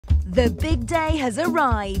The big day has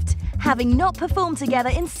arrived. Having not performed together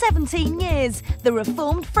in 17 years, the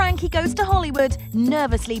reformed Frankie goes to Hollywood,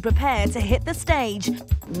 nervously prepared to hit the stage.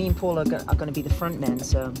 Me and Paul are going to be the front men,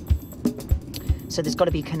 so there's got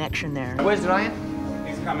to be a connection there. Where's Ryan?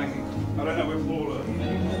 He's coming. I don't know where Paul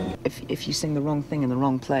is. If you sing the wrong thing in the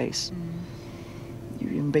wrong place,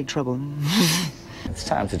 you're in big trouble. It's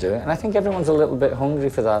time to do it, and I think everyone's a little bit hungry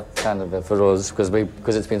for that kind of for us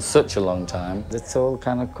because it's been such a long time. It's all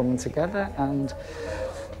kind of coming together, and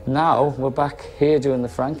now we're back here doing the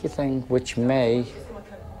Frankie thing, which may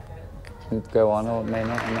go on or it may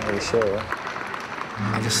not. I'm not really sure.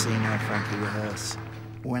 I just seen how Frankie rehearse.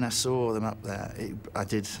 When I saw them up there, I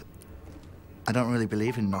don't really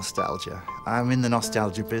believe in nostalgia. I'm in the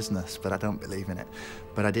nostalgia business, but I don't believe in it.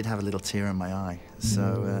 But I did have a little tear in my eye,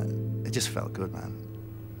 so it just felt good, man.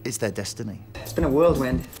 It's their destiny. It's been a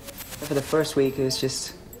whirlwind. For the first week, it's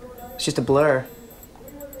just a blur.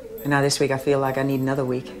 And now this week, I feel like I need another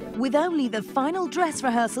week. With only the final dress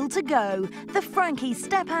rehearsal to go, the Frankies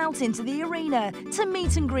step out into the arena to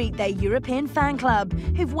meet and greet their European fan club,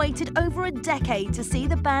 who've waited over a decade to see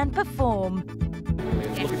the band perform.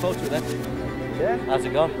 Looking forward to it then. Yeah. How's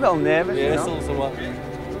it gone? A little nervous, Rehearsals and what?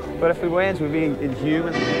 But if we weren't, we'd be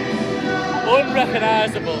inhuman.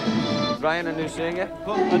 Unrecognisable. Ryan, a new singer?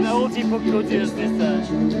 And the old people could use this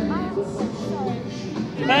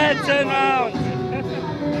Man, turn round!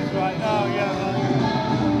 Right now, yeah.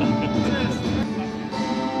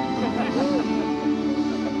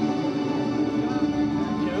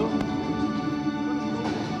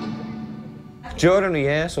 During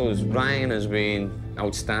rehearsals, Ryan has been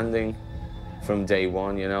outstanding from day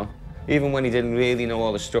one, you know. Even when he didn't really know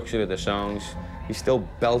all the structure of the songs, he still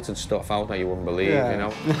belted stuff out that you wouldn't believe, you know.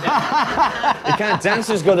 He can't dance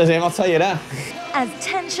as good as him, I'll tell you that. As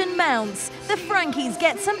tension mounts, the Frankies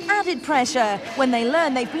get some added pressure when they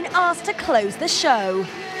learn they've been asked to close the show.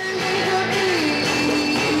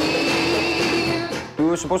 We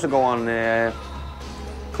were supposed to go on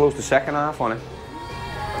close the second half on it.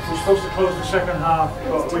 We were supposed to close the second half,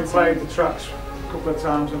 but we played the tracks a couple of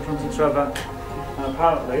times in front of Trevor, and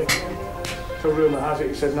apparently, the rumour has it,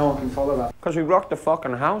 he said no one can follow that. Because we rocked the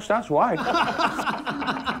fucking house, that's why.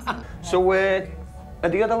 So are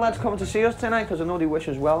the other lads coming to see us tonight? Because I know they wish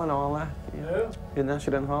us well and all that. Yeah.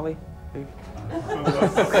 Vanessa and Holly.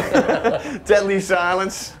 Deadly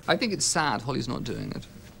silence. I think it's sad Holly's not doing it,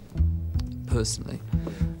 personally.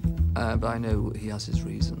 But I know he has his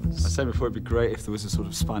reasons. I said before it'd be great if there was a sort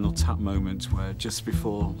of Spinal Tap moment where just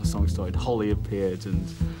before the song started, Holly appeared and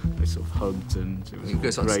they sort of hugged and it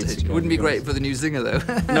was great. It wouldn't be great for the new singer though.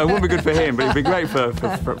 No, it wouldn't be good for him, but it'd be great for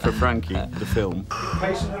Frankie, the film.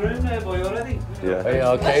 Pacing the room there, boy, already? Yeah. Are you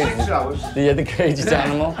okay? Yeah, the caged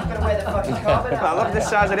animal. I'm gonna wear the fucking carpet. Well, look at the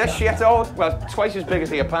size of this shit. Oh, well, twice as big as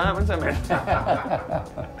the apartment, I mean.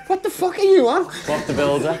 What the fuck are you on? Bob the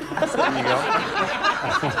Builder. There you go.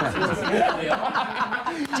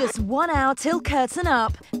 Just 1 hour till curtain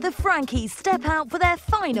up, the Frankies step out for their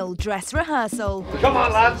final dress rehearsal. Come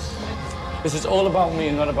on, lads. This is all about me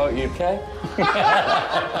and not about you, okay?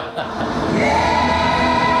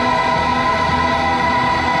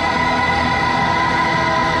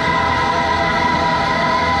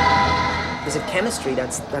 There's a chemistry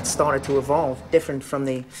that's started to evolve, different from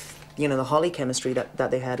the Holly chemistry that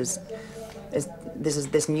they had.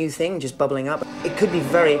 This new thing just bubbling up. It could be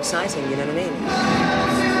very exciting, you know what I mean?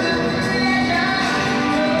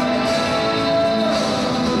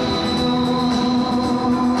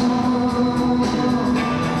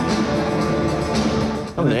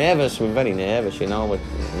 I'm nervous, we're very nervous, you know, but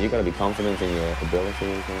you've got to be confident in your abilities, you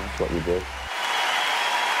know, that's what you do.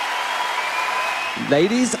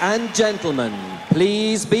 Ladies and gentlemen,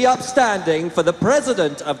 please be upstanding for the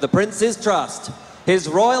President of the Prince's Trust, His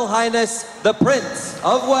Royal Highness, the Prince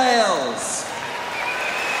of Wales.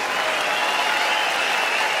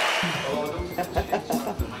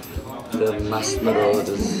 The mass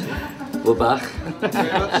marauders. We're back.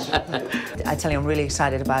 I tell you, I'm really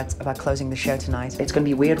excited about closing the show tonight. It's going to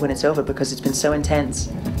be weird when it's over because it's been so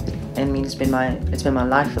intense. And I mean, it's been my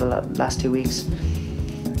life for the last 2 weeks.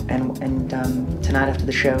 And tonight after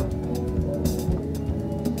the show,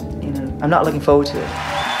 you know, I'm not looking forward to it.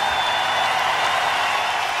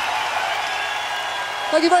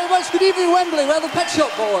 Thank you very much. Good evening, Wembley. We're the Pet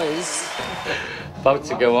Shop Boys. About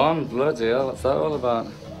to go on. Bloody hell, what's that all about?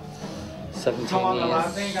 17 years,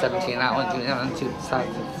 17 hours, 2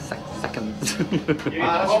 seconds.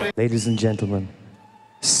 Ladies and gentlemen,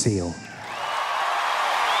 Seal.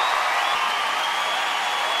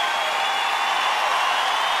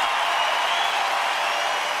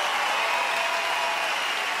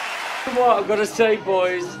 What I've got to say,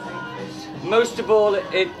 boys, Most of all,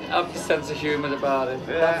 it have the sense of humour about it.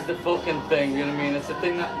 Yeah. That's the fucking thing, you know what I mean? It's the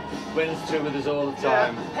thing that wins through with us all the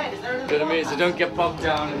time. Yeah. You know what I mean? So don't get bogged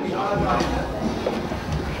down in I've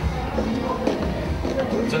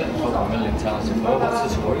done it a million times before.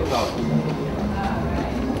 What's this worry about?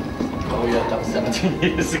 Oh yeah, that was 17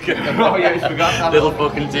 years ago. Oh yeah, you forgot that little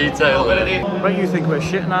fucking detail. But you think we're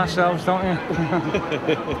shitting ourselves, don't you?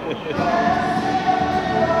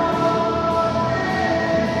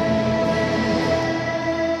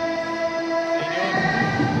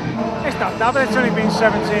 It's not that, but it's only been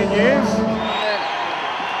 17 years.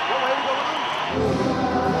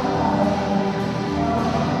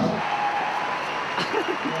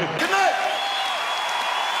 Good night!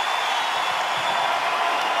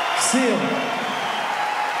 Seal.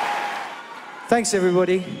 Thanks,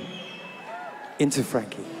 everybody. Into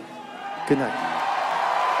Frankie. Good night.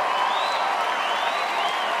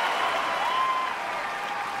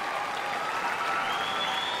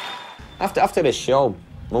 After this show,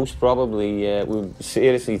 most probably we'll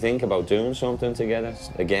seriously think about doing something together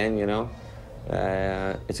again, you know.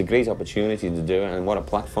 It's a great opportunity to do it, and what a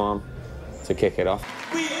platform to kick it off.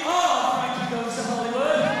 We are Frankie Goes to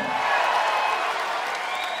Hollywood.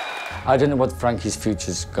 I don't know what Frankie's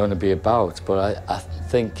future's going to be about, but I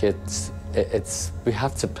think we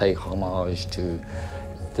have to pay homage to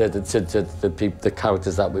the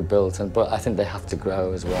characters that we built, but I think they have to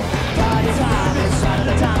grow as well.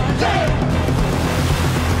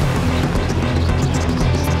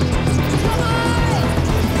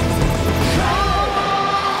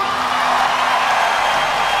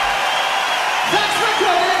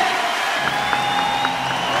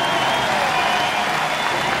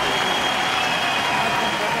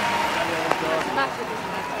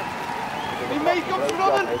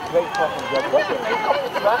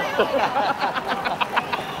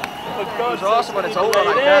 It was awesome when it's over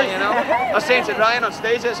like that, you know. I was saying to Ryan on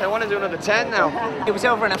stage this, I want to do another 10 now. It was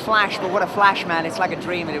over in a flash, but what a flash, man. It's like a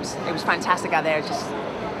dream, and it was fantastic out there. It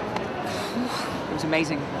was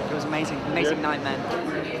amazing. It was amazing. Amazing night, man.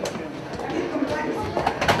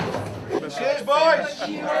 Cheers, boys!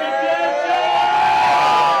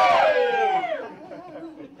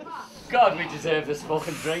 God, we deserve this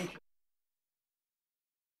fucking drink.